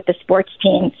do this with the sports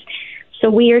teams.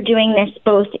 So we are doing this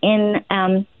both in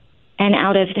and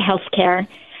out of the healthcare.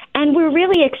 And we're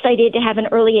really excited to have an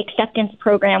early acceptance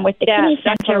program with the Kidney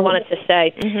Center. That's what I wanted to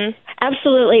say. Mm-hmm.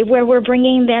 Absolutely, where we're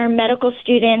bringing their medical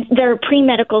students, their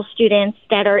pre-medical students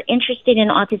that are interested in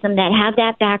autism, that have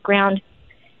that background,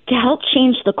 to help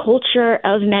change the culture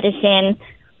of medicine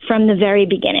from the very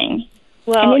beginning.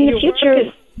 Well, and in the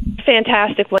future,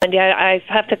 fantastic, Wendy. I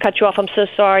have to cut you off. I'm so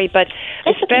sorry, but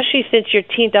especially since you're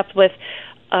teamed up with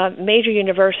a major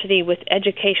university with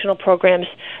educational programs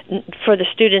for the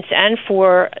students and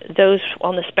for those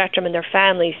on the spectrum and their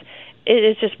families, it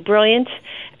is just brilliant,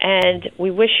 and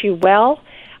we wish you well.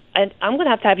 And I'm going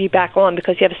to have you back on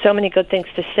because you have so many good things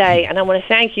to say, and I want to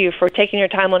thank you for taking your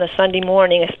time on a Sunday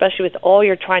morning, especially with all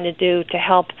you're trying to do to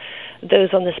help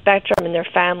those on the spectrum and their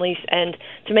families and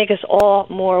to make us all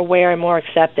more aware and more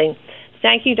accepting.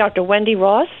 Thank you, Dr. Wendy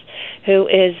Ross, who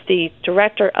is the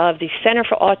director of the Center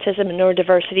for Autism and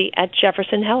Neurodiversity at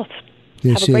Jefferson Health.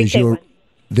 Have a great day, Wendy.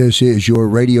 This is your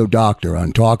radio doctor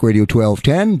on Talk Radio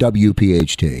 1210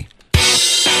 WPHT.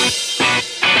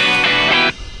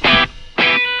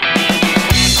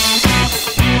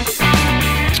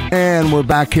 And we're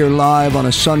back here live on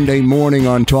a Sunday morning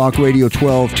on Talk Radio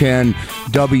 1210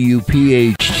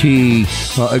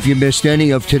 WPHT. If you missed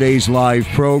any of today's live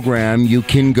program, you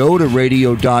can go to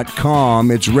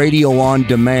radio.com. It's radio on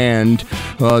demand.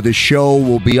 The show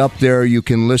will be up there. You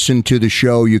can listen to the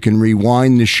show. You can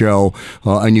rewind the show.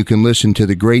 And you can listen to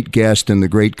the great guest and the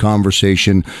great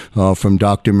conversation from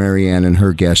Dr. Marianne and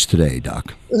her guest today,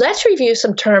 Doc. Let's review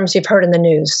some terms you've heard in the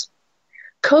news.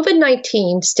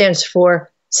 COVID-19 stands for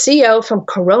CO from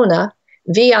corona,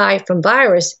 VI from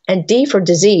virus, and D for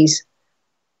disease.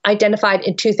 Identified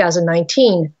in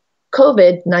 2019,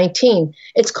 COVID-19.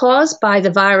 It's caused by the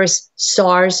virus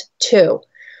SARS-2,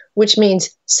 which means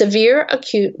severe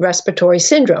acute respiratory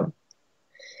syndrome.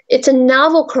 It's a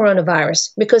novel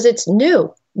coronavirus because it's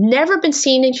new, never been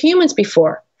seen in humans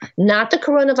before, not the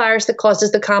coronavirus that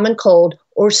causes the common cold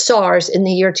or SARS in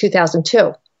the year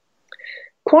 2002.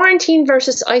 Quarantine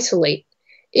versus isolate.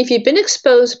 If you've been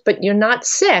exposed but you're not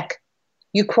sick,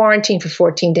 you quarantine for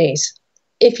 14 days.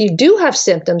 If you do have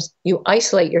symptoms, you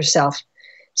isolate yourself.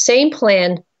 Same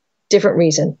plan, different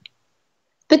reason.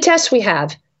 The tests we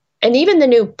have, and even the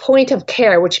new point of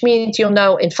care, which means you'll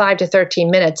know in 5 to 13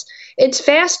 minutes, it's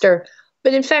faster,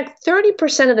 but in fact,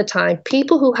 30% of the time,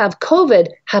 people who have COVID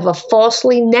have a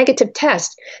falsely negative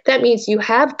test. That means you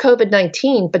have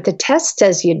COVID-19, but the test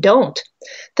says you don't.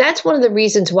 That's one of the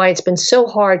reasons why it's been so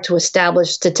hard to establish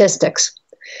statistics.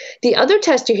 The other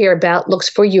test you hear about looks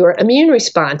for your immune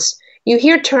response. You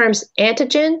hear terms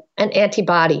antigen and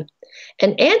antibody.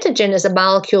 An antigen is a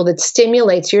molecule that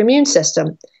stimulates your immune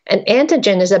system. An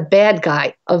antigen is a bad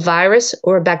guy, a virus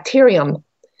or a bacterium.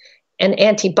 An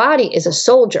antibody is a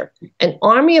soldier. An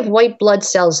army of white blood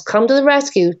cells come to the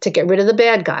rescue to get rid of the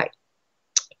bad guy.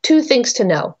 Two things to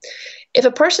know. If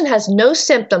a person has no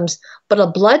symptoms, but a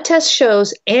blood test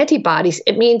shows antibodies,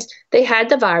 it means they had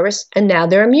the virus and now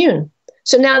they're immune.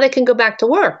 So now they can go back to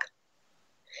work.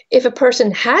 If a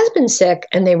person has been sick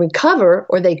and they recover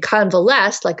or they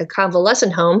convalesce, like a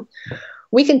convalescent home,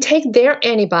 we can take their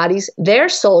antibodies, their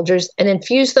soldiers, and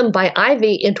infuse them by IV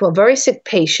into a very sick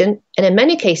patient, and in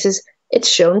many cases, it's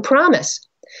shown promise.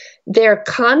 Their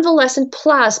convalescent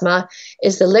plasma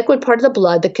is the liquid part of the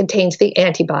blood that contains the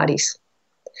antibodies.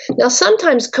 Now,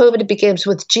 sometimes COVID begins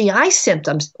with GI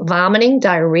symptoms, vomiting,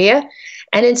 diarrhea,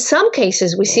 and in some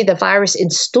cases, we see the virus in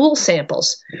stool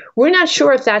samples. We're not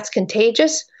sure if that's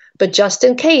contagious, but just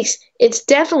in case, it's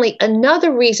definitely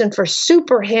another reason for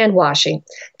super hand washing.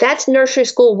 That's Nursery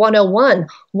School 101.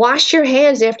 Wash your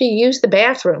hands after you use the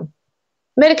bathroom.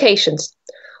 Medications.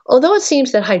 Although it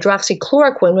seems that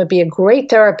hydroxychloroquine would be a great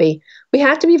therapy, we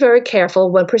have to be very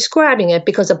careful when prescribing it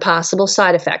because of possible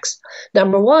side effects.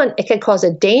 Number one, it can cause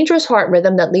a dangerous heart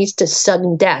rhythm that leads to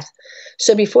sudden death.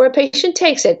 So before a patient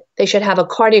takes it, they should have a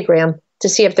cardiogram to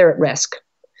see if they're at risk.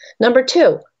 Number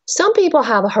two, some people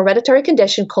have a hereditary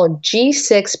condition called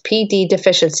G6PD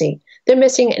deficiency. They're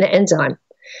missing an enzyme.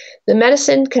 The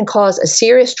medicine can cause a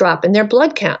serious drop in their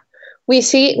blood count. We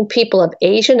see it in people of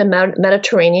Asian and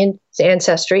Mediterranean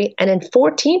ancestry and in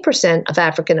 14% of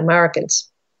African Americans.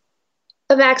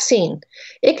 A vaccine.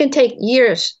 It can take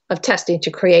years of testing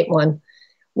to create one.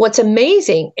 What's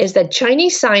amazing is that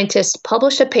Chinese scientists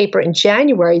published a paper in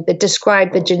January that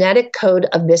described the genetic code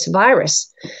of this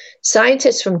virus.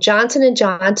 Scientists from Johnson &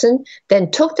 Johnson then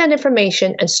took that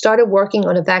information and started working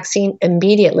on a vaccine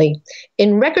immediately.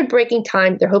 In record-breaking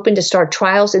time, they're hoping to start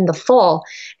trials in the fall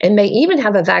and may even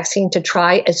have a vaccine to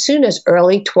try as soon as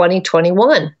early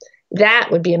 2021. That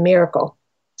would be a miracle.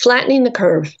 Flattening the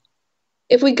curve.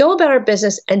 If we go about our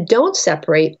business and don't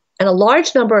separate, and a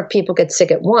large number of people get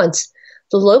sick at once,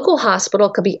 the local hospital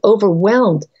could be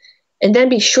overwhelmed and then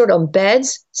be short on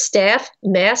beds, staff,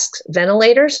 masks,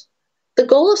 ventilators. The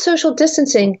goal of social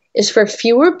distancing is for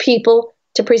fewer people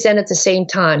to present at the same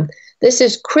time. This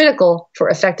is critical for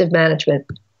effective management.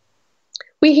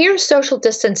 We hear social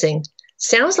distancing.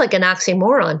 Sounds like an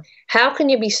oxymoron. How can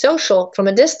you be social from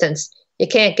a distance? You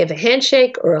can't give a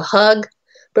handshake or a hug.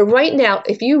 But right now,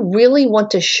 if you really want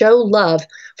to show love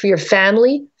for your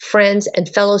family, friends, and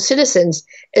fellow citizens,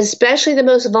 especially the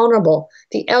most vulnerable,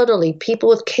 the elderly, people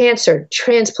with cancer,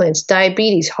 transplants,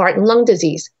 diabetes, heart and lung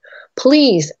disease,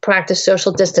 please practice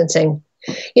social distancing.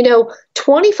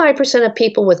 25% of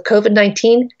people with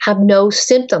COVID-19 have no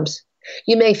symptoms.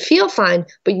 You may feel fine,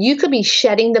 but you could be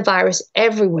shedding the virus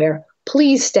everywhere.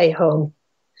 Please stay home.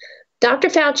 Dr.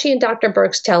 Fauci and Dr.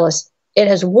 Birx tell us it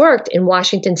has worked in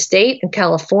Washington State and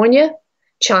California,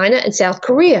 China, and South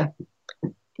Korea.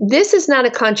 This is not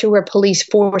a country where police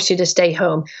force you to stay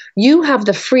home. You have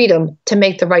the freedom to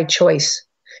make the right choice.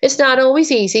 It's not always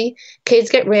easy. Kids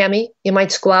get rammy. You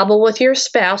might squabble with your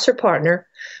spouse or partner,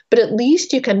 but at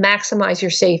least you can maximize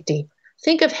your safety.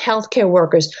 Think of healthcare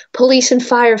workers, police and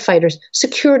firefighters,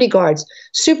 security guards,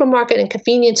 supermarket and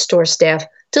convenience store staff,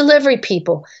 delivery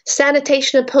people,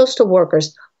 sanitation and postal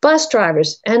workers, bus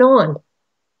drivers, and on.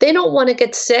 They don't want to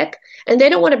get sick, and they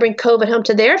don't want to bring COVID home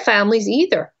to their families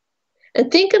either.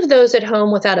 And think of those at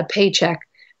home without a paycheck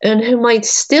and who might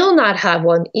still not have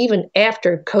one even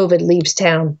after COVID leaves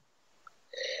town.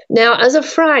 Now, as of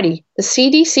Friday, the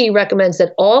CDC recommends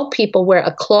that all people wear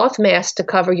a cloth mask to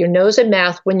cover your nose and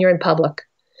mouth when you're in public.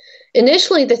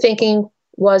 Initially, the thinking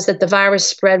was that the virus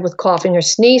spread with coughing or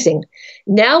sneezing.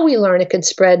 Now we learn it can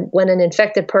spread when an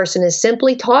infected person is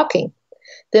simply talking.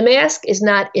 The mask is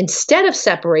not instead of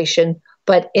separation,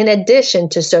 but in addition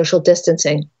to social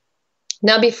distancing.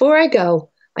 Now, before I go,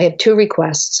 I have two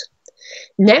requests.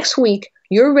 Next week,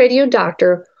 your radio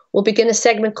doctor will begin a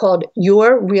segment called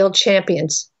Your Real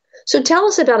Champions. So tell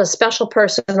us about a special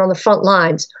person on the front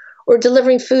lines, or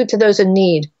delivering food to those in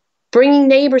need, bringing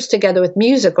neighbors together with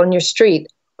music on your street,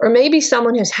 or maybe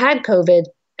someone who's had COVID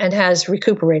and has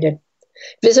recuperated.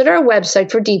 Visit our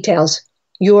website for details,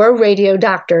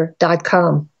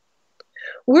 yourradiodoctor.com.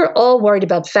 We're all worried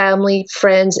about family,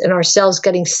 friends, and ourselves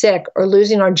getting sick or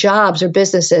losing our jobs or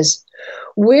businesses.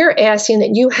 We're asking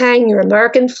that you hang your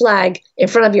American flag in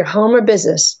front of your home or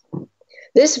business.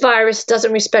 This virus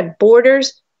doesn't respect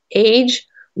borders, age,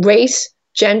 race,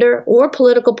 gender, or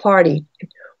political party.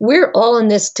 We're all in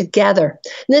this together.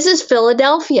 This is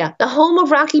Philadelphia, the home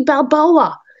of Rocky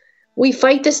Balboa. We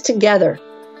fight this together.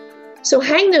 So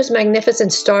hang those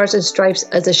magnificent stars and stripes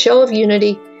as a show of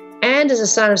unity and as a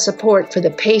sign of support for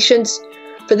the patients,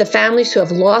 for the families who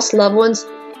have lost loved ones,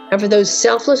 and for those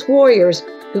selfless warriors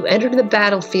who enter the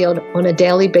battlefield on a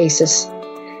daily basis.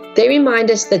 They remind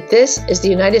us that this is the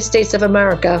United States of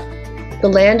America, the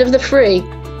land of the free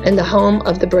and the home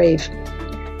of the brave.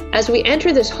 As we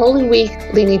enter this Holy Week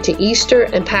leading to Easter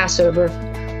and Passover,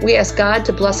 we ask God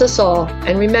to bless us all,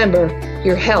 and remember,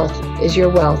 your health is your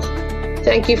wealth.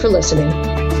 Thank you for listening.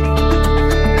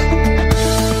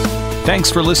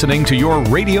 Thanks for listening to Your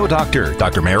Radio Doctor,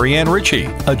 Dr. Marianne Ritchie,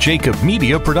 a Jacob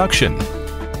Media production.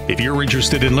 If you're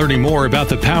interested in learning more about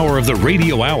the power of the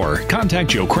radio hour, contact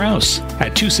Joe Kraus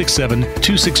at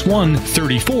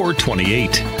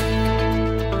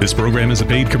 267-261-3428. This program is a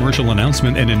paid commercial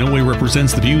announcement and in no way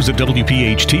represents the views of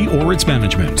WPHT or its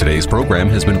management. Today's program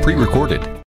has been pre-recorded.